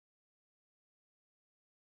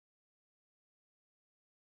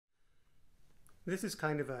This is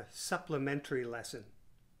kind of a supplementary lesson.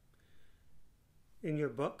 In your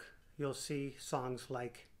book, you'll see songs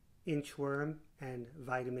like Inchworm and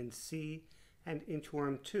Vitamin C and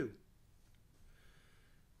Inchworm 2.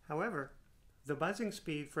 However, the buzzing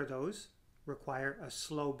speed for those require a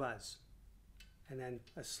slow buzz and then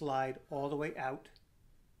a slide all the way out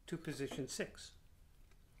to position 6.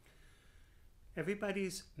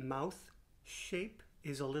 Everybody's mouth shape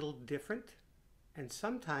is a little different, and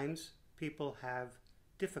sometimes people have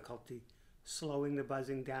difficulty slowing the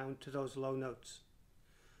buzzing down to those low notes.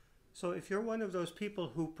 So if you're one of those people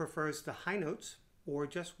who prefers the high notes or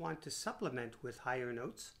just want to supplement with higher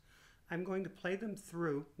notes, I'm going to play them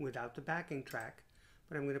through without the backing track,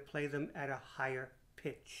 but I'm going to play them at a higher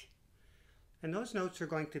pitch. And those notes are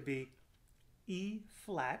going to be E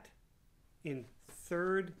flat in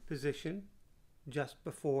 3rd position just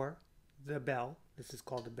before the bell. This is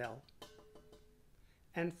called a bell.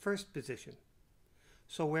 And 1st position.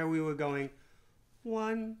 So where we were going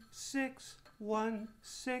 1 6 1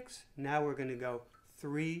 6, now we're going to go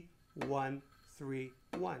 3 1 3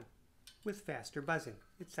 1 with faster buzzing.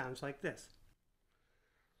 It sounds like this.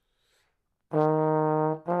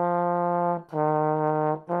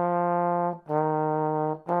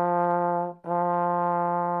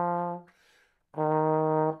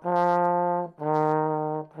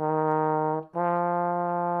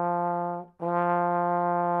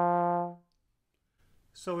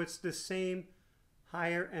 So it's the same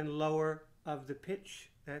higher and lower of the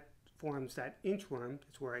pitch that forms that inchworm.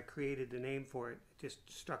 That's where I created the name for it. It just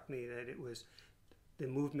struck me that it was the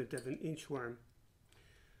movement of an inchworm.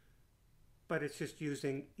 But it's just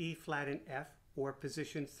using E flat and F or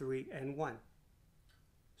position 3 and 1.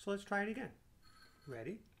 So let's try it again.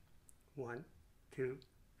 Ready? 1, 2,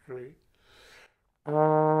 3.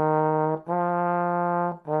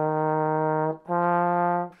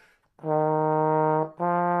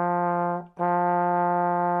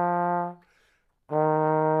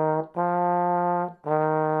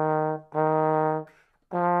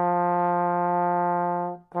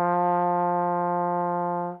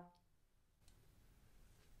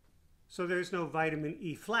 So there's no vitamin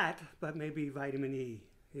E flat, but maybe vitamin E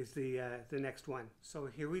is the next one. So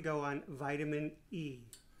here we go on vitamin E.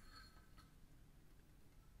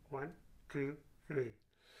 1, 2, 3.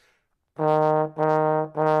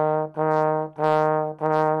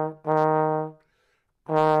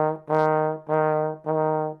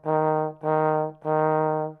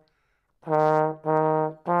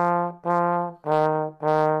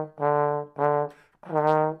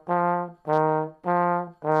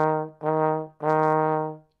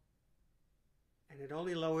 It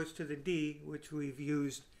only lowers to the D, which we've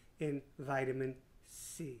used in vitamin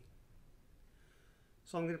C.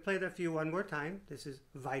 So I'm going to play that for you one more time. This is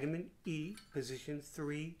vitamin E, position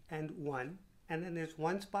 3 and 1. And then there's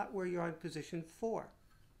one spot where you're on position 4.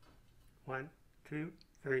 1, 2,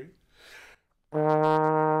 3.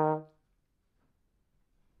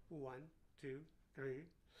 1, 2, 3.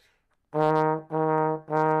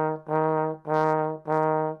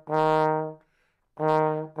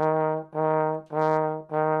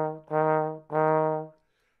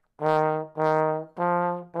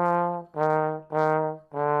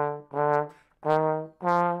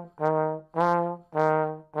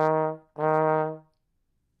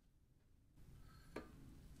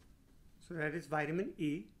 So that is vitamin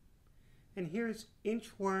E. And here's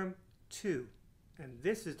inchworm 2. And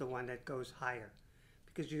this is the one that goes higher,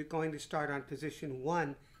 because you're going to start on position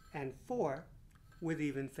 1 and 4 with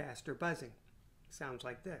even faster buzzing. Sounds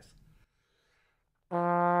like this.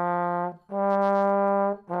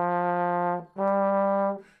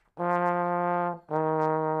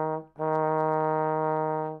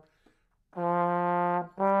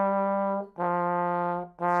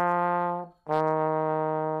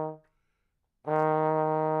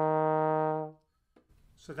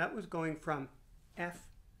 So that was going from F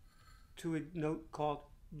to a note called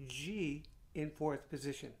G in 4th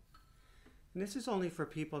position. And this is only for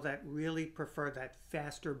people that really prefer that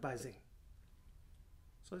faster buzzing.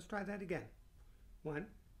 So let's try that again. 1,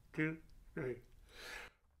 2, 3.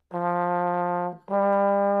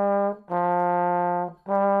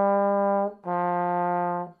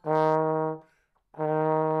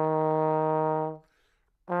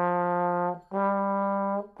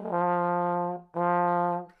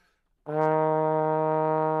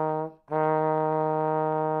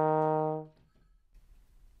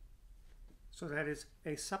 So that is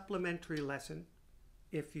a supplementary lesson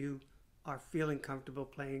if you are feeling comfortable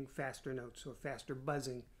playing faster notes or faster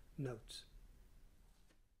buzzing notes.